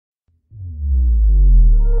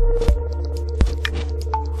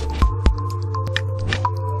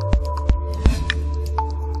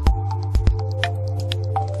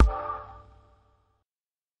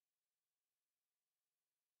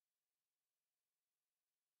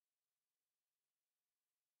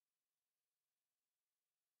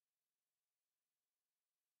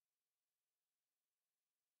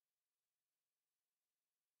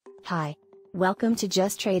Hi. Welcome to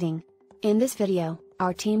Just Trading. In this video,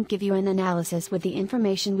 our team give you an analysis with the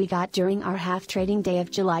information we got during our half trading day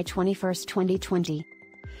of July 21, 2020.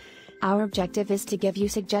 Our objective is to give you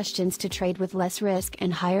suggestions to trade with less risk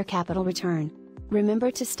and higher capital return.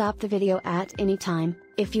 Remember to stop the video at any time,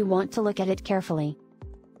 if you want to look at it carefully.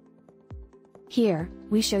 Here,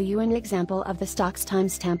 we show you an example of the stock's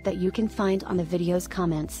timestamp that you can find on the video's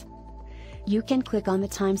comments. You can click on the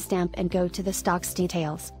timestamp and go to the stock's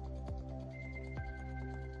details.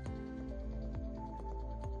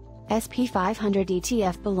 SP 500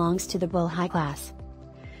 ETF belongs to the bull high class.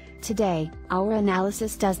 Today, our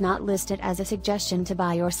analysis does not list it as a suggestion to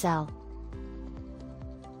buy or sell.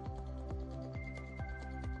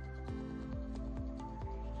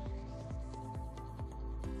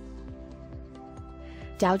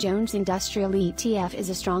 Dow Jones Industrial ETF is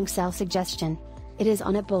a strong sell suggestion. It is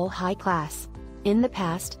on a bull high class. In the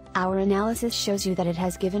past, our analysis shows you that it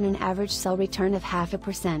has given an average sell return of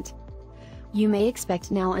 0.5%. You may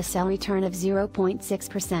expect now a sell return of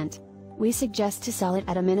 0.6%. We suggest to sell it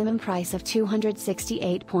at a minimum price of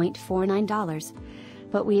 $268.49,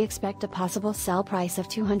 but we expect a possible sell price of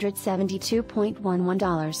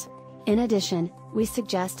 $272.11. In addition, we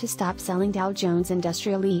suggest to stop selling Dow Jones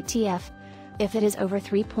Industrial ETF if it is over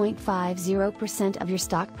 3.50% of your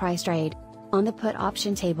stock price trade. On the put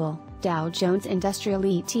option table, Dow Jones Industrial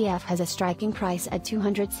ETF has a striking price at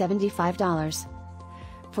 $275.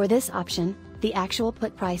 For this option, the actual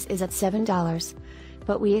put price is at $7,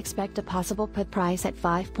 but we expect a possible put price at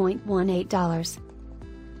 $5.18.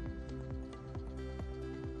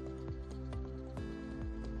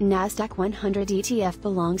 Nasdaq 100 ETF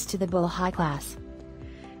belongs to the bull high class.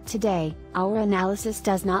 Today, our analysis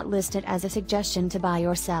does not list it as a suggestion to buy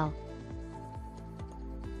or sell.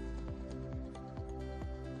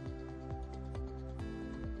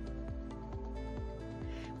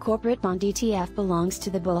 Corporate bond ETF belongs to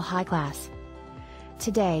the bull high class.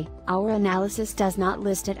 Today, our analysis does not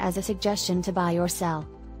list it as a suggestion to buy or sell.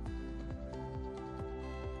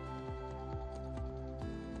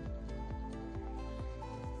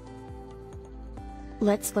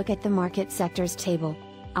 Let's look at the market sectors table.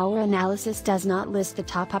 Our analysis does not list the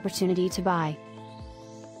top opportunity to buy.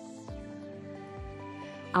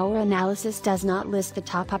 Our analysis does not list the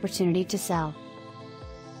top opportunity to sell.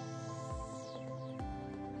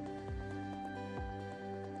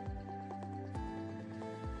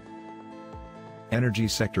 Energy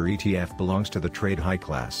sector ETF belongs to the trade high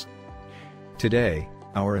class. Today,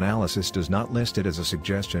 our analysis does not list it as a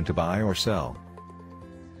suggestion to buy or sell.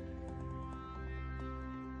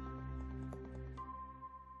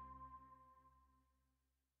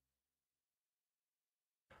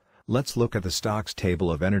 Let's look at the stocks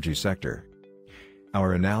table of energy sector.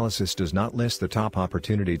 Our analysis does not list the top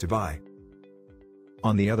opportunity to buy.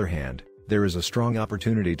 On the other hand, there is a strong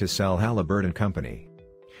opportunity to sell Halliburton Company.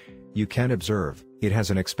 You can observe, it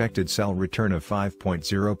has an expected sell return of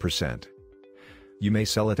 5.0%. You may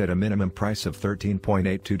sell it at a minimum price of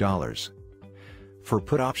 $13.82. For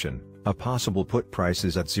put option, a possible put price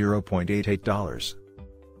is at $0.88.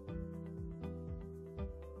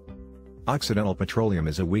 Occidental Petroleum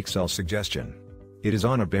is a weak sell suggestion. It is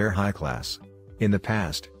on a bear high class. In the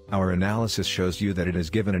past, our analysis shows you that it has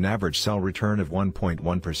given an average sell return of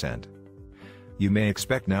 1.1%. You may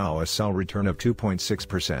expect now a sell return of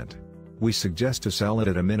 2.6%. We suggest to sell it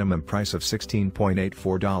at a minimum price of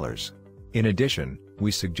 $16.84. In addition,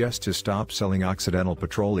 we suggest to stop selling Occidental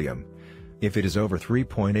Petroleum if it is over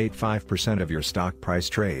 3.85% of your stock price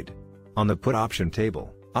trade. On the put option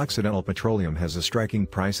table, Occidental Petroleum has a striking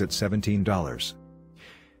price at $17.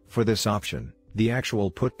 For this option, the actual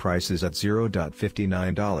put price is at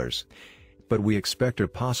 $0.59, but we expect a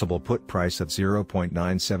possible put price at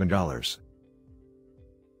 $0.97.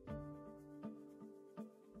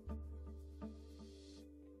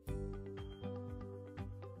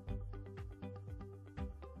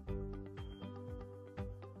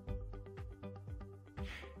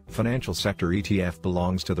 Financial sector ETF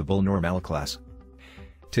belongs to the bull normal class.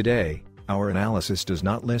 Today, our analysis does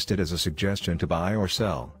not list it as a suggestion to buy or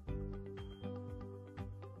sell.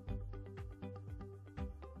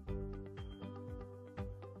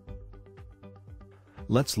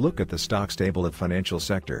 Let's look at the stocks table of financial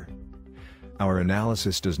sector. Our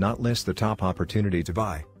analysis does not list the top opportunity to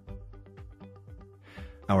buy.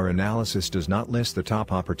 Our analysis does not list the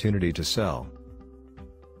top opportunity to sell.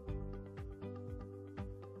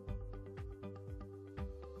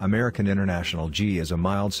 American International G is a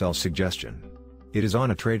mild sell suggestion. It is on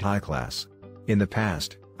a trade high class. In the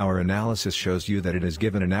past, our analysis shows you that it has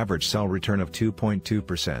given an average sell return of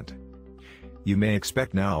 2.2%. You may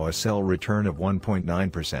expect now a sell return of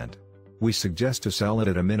 1.9%. We suggest to sell it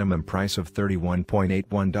at a minimum price of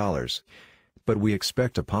 $31.81, but we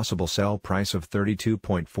expect a possible sell price of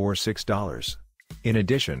 $32.46. In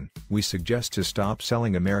addition, we suggest to stop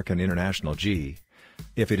selling American International G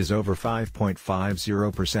if it is over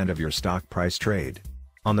 5.50% of your stock price trade.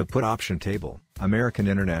 On the put option table, American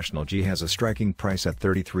International G has a striking price at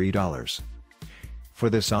 $33.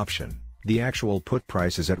 For this option, the actual put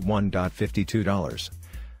price is at $1.52,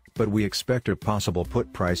 but we expect a possible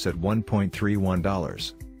put price at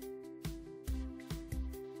 $1.31.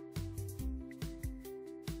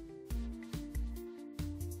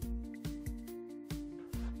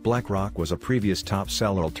 BlackRock was a previous top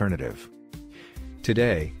seller alternative.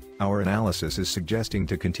 Today, our analysis is suggesting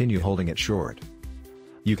to continue holding it short.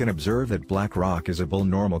 You can observe that BlackRock is a bull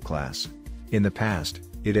normal class. In the past,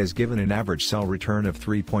 it has given an average sell return of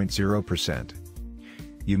 3.0%.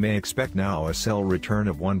 You may expect now a sell return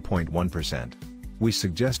of 1.1%. We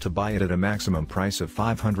suggest to buy it at a maximum price of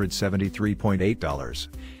 $573.8,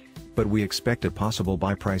 but we expect a possible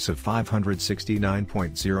buy price of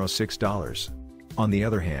 $569.06. On the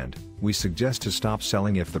other hand, we suggest to stop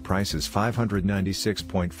selling if the price is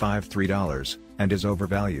 $596.53 and is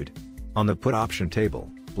overvalued. On the put option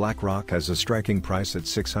table, BlackRock has a striking price at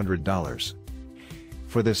 $600.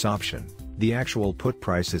 For this option, the actual put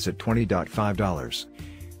price is at $20.5,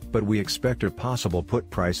 but we expect a possible put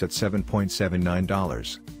price at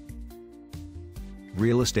 $7.79.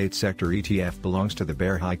 Real estate sector ETF belongs to the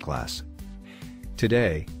bear high class.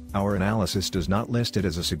 Today, our analysis does not list it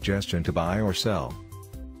as a suggestion to buy or sell.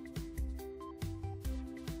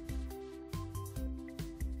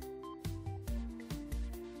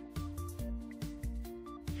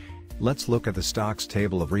 Let's look at the stocks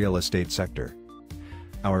table of real estate sector.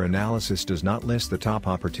 Our analysis does not list the top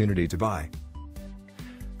opportunity to buy.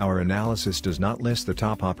 Our analysis does not list the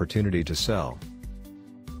top opportunity to sell.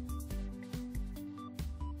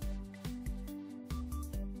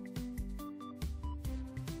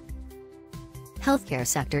 Healthcare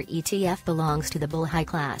sector ETF belongs to the bull high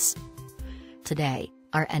class. Today,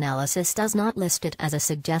 our analysis does not list it as a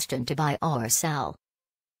suggestion to buy or sell.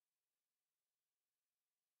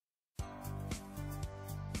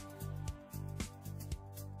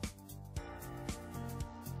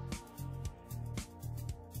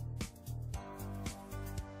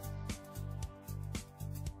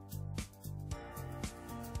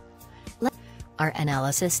 Our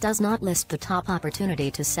analysis does not list the top opportunity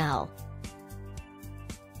to sell.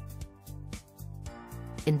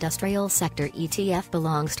 Industrial sector ETF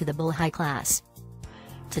belongs to the bull high class.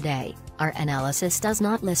 Today, our analysis does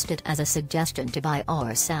not list it as a suggestion to buy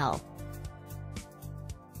or sell.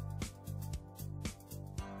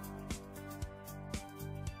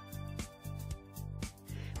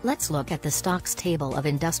 Let's look at the stocks table of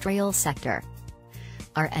industrial sector.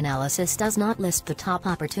 Our analysis does not list the top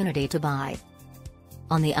opportunity to buy.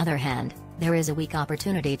 On the other hand, there is a weak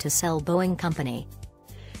opportunity to sell Boeing Company.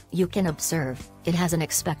 You can observe, it has an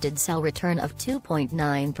expected sell return of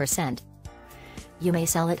 2.9%. You may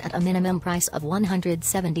sell it at a minimum price of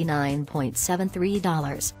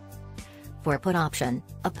 $179.73. For put option,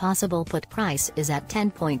 a possible put price is at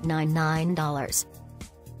 $10.99.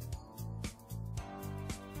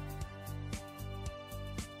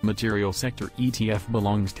 Material sector ETF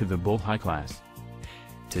belongs to the bull high class.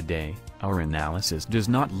 Today, our analysis does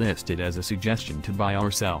not list it as a suggestion to buy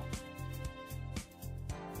or sell.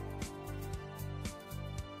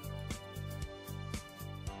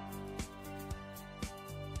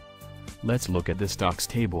 Let's look at the stocks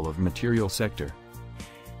table of material sector.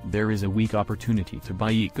 There is a weak opportunity to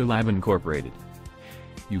buy Ecolab Incorporated.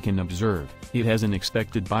 You can observe, it has an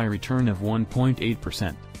expected buy return of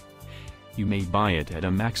 1.8%. You may buy it at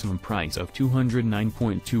a maximum price of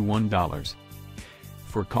 $209.21.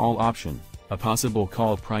 For call option, a possible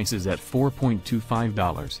call price is at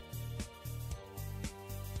 $4.25.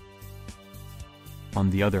 On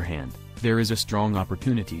the other hand, there is a strong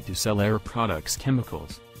opportunity to sell Air Products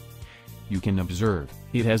Chemicals. You can observe,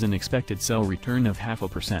 it has an expected sell return of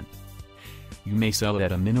 0.5%. You may sell it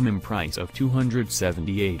at a minimum price of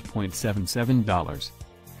 $278.77.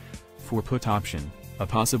 For put option, a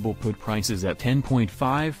possible put price is at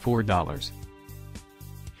 $10.54.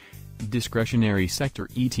 Discretionary sector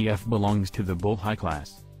ETF belongs to the bull high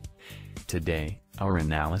class. Today, our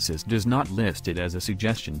analysis does not list it as a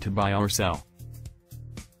suggestion to buy or sell.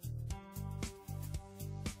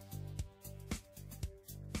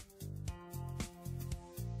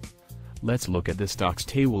 Let's look at the stocks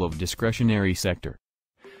table of discretionary sector.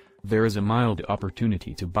 There is a mild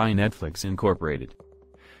opportunity to buy Netflix Incorporated.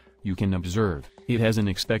 You can observe, it has an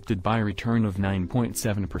expected buy return of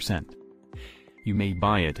 9.7%. You may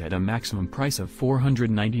buy it at a maximum price of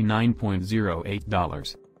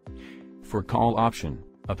 $499.08. For call option,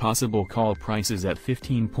 a possible call price is at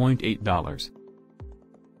 $15.8.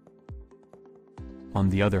 On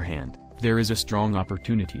the other hand, there is a strong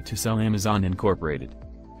opportunity to sell Amazon Incorporated.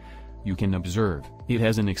 You can observe, it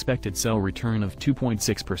has an expected sell return of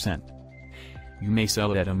 2.6%. You may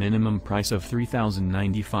sell it at a minimum price of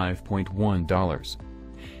 $3,095.1.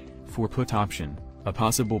 For put option, a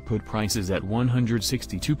possible put price is at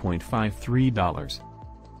 $162.53.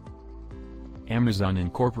 Amazon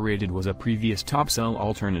Incorporated was a previous top sell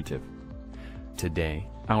alternative. Today,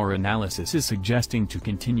 our analysis is suggesting to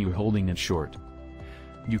continue holding it short.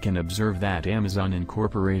 You can observe that Amazon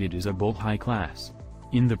Incorporated is a bull high class.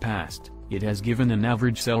 In the past, it has given an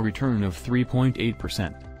average sell return of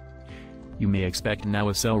 3.8%. You may expect now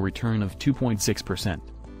a sell return of 2.6%.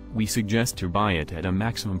 We suggest to buy it at a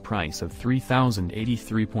maximum price of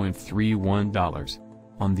 $3,083.31.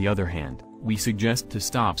 On the other hand, we suggest to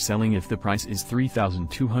stop selling if the price is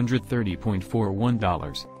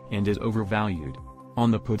 $3,230.41 and is overvalued. On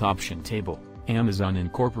the put option table, Amazon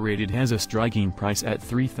Incorporated has a striking price at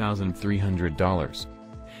 $3,300.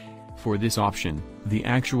 For this option, the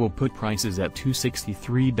actual put price is at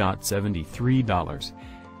 $263.73.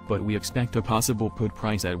 But we expect a possible put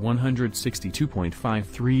price at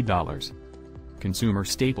 $162.53. Consumer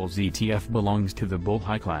Staples ETF belongs to the bull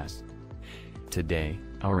high class. Today,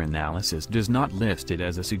 our analysis does not list it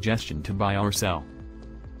as a suggestion to buy or sell.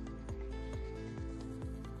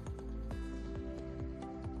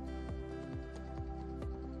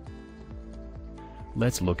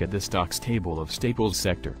 Let's look at the stocks table of Staples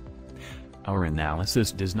sector. Our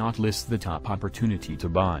analysis does not list the top opportunity to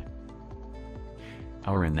buy.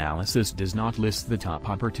 Our analysis does not list the top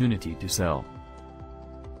opportunity to sell.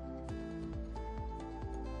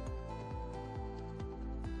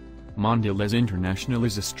 Mondelez International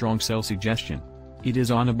is a strong sell suggestion. It is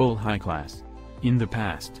on a bull high class. In the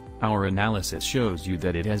past, our analysis shows you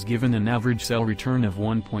that it has given an average sell return of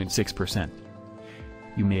 1.6%.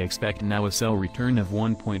 You may expect now a sell return of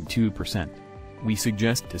 1.2%. We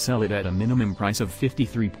suggest to sell it at a minimum price of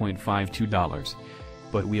 $53.52.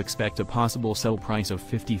 But we expect a possible sell price of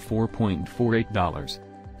 $54.48.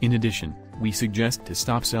 In addition, we suggest to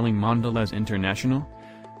stop selling Mondelez International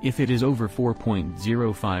if it is over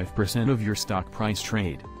 4.05% of your stock price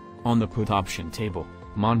trade. On the put option table,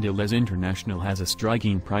 Mondelez International has a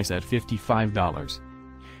striking price at $55.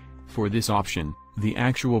 For this option, the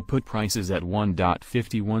actual put price is at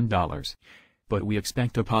 $1.51, but we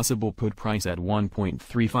expect a possible put price at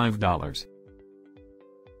 $1.35.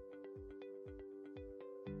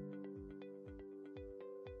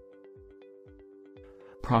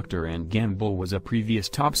 Procter & Gamble was a previous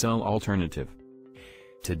top sell alternative.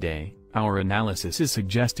 Today, our analysis is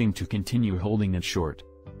suggesting to continue holding it short.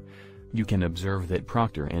 You can observe that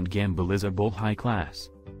Procter & Gamble is a bull high class.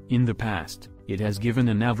 In the past, it has given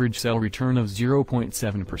an average sell return of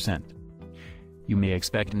 0.7%. You may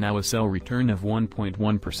expect now a sell return of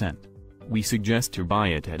 1.1%. We suggest to buy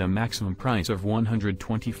it at a maximum price of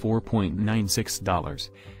 $124.96.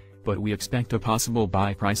 But we expect a possible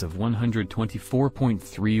buy price of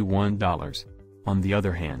 $124.31. On the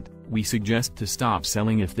other hand, we suggest to stop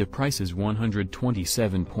selling if the price is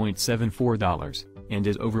 $127.74 and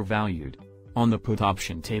is overvalued. On the put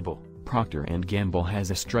option table, Procter & Gamble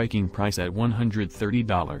has a striking price at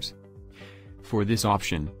 $130. For this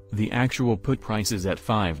option, the actual put price is at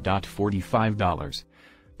 $5.45,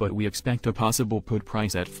 but we expect a possible put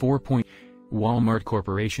price at $4. Walmart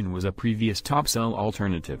Corporation was a previous top sell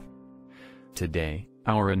alternative. Today,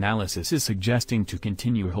 our analysis is suggesting to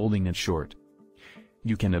continue holding it short.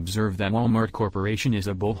 You can observe that Walmart Corporation is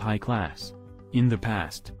a bull high class. In the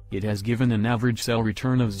past, it has given an average sell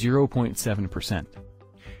return of 0.7%.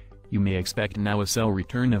 You may expect now a sell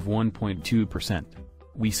return of 1.2%.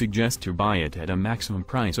 We suggest to buy it at a maximum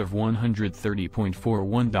price of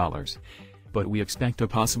 $130.41, but we expect a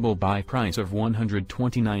possible buy price of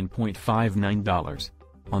 $129.59.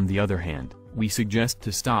 On the other hand, we suggest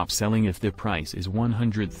to stop selling if the price is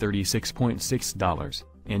 $136.6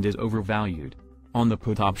 and is overvalued. On the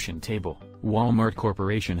put option table, Walmart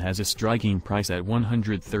Corporation has a striking price at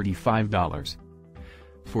 $135.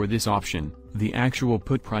 For this option, the actual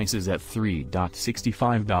put price is at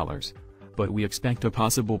 $3.65, but we expect a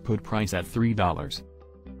possible put price at $3.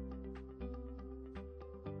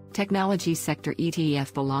 Technology sector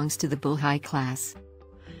ETF belongs to the bull high class.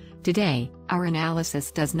 Today, our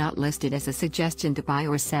analysis does not list it as a suggestion to buy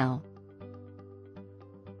or sell.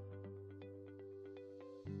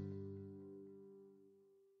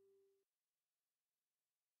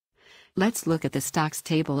 Let's look at the stocks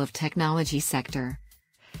table of technology sector.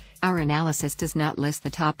 Our analysis does not list the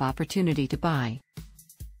top opportunity to buy.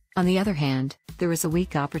 On the other hand, there is a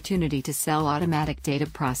weak opportunity to sell automatic data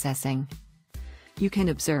processing. You can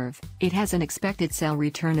observe, it has an expected sell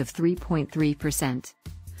return of 3.3%.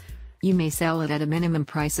 You may sell it at a minimum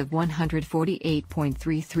price of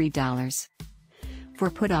 $148.33. For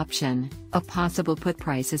put option, a possible put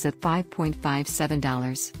price is at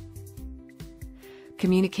 $5.57.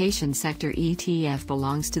 Communication sector ETF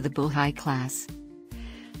belongs to the bullseye class.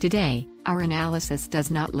 Today, our analysis does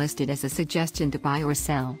not list it as a suggestion to buy or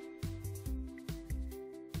sell.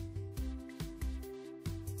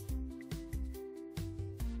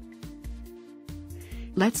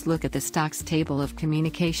 Let's look at the stocks table of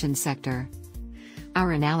communication sector.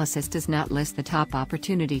 Our analysis does not list the top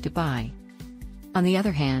opportunity to buy. On the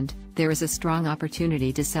other hand, there is a strong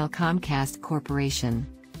opportunity to sell Comcast Corporation.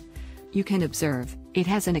 You can observe, it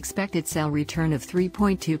has an expected sell return of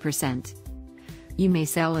 3.2%. You may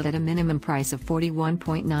sell it at a minimum price of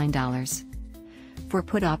 $41.9. For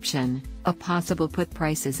put option, a possible put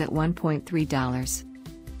price is at $1.3.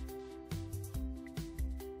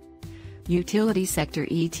 Utility sector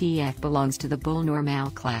ETF belongs to the bull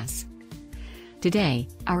normal class. Today,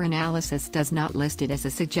 our analysis does not list it as a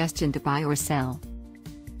suggestion to buy or sell.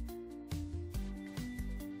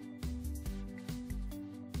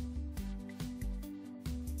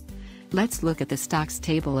 Let's look at the stocks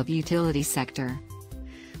table of utility sector.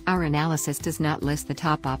 Our analysis does not list the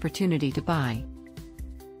top opportunity to buy.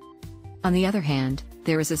 On the other hand,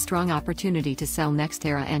 there is a strong opportunity to sell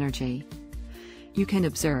NextEra Energy. You can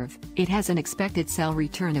observe, it has an expected sell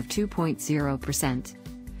return of 2.0%.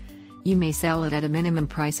 You may sell it at a minimum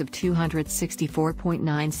price of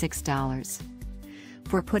 $264.96.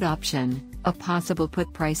 For put option, a possible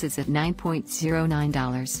put price is at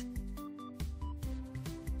 $9.09.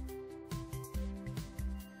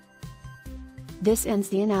 This ends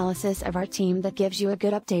the analysis of our team that gives you a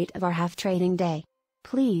good update of our half trading day.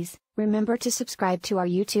 Please, remember to subscribe to our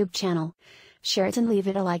YouTube channel. Share it and leave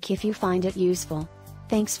it a like if you find it useful.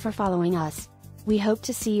 Thanks for following us. We hope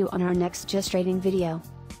to see you on our next Just Trading video.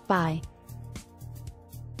 Bye.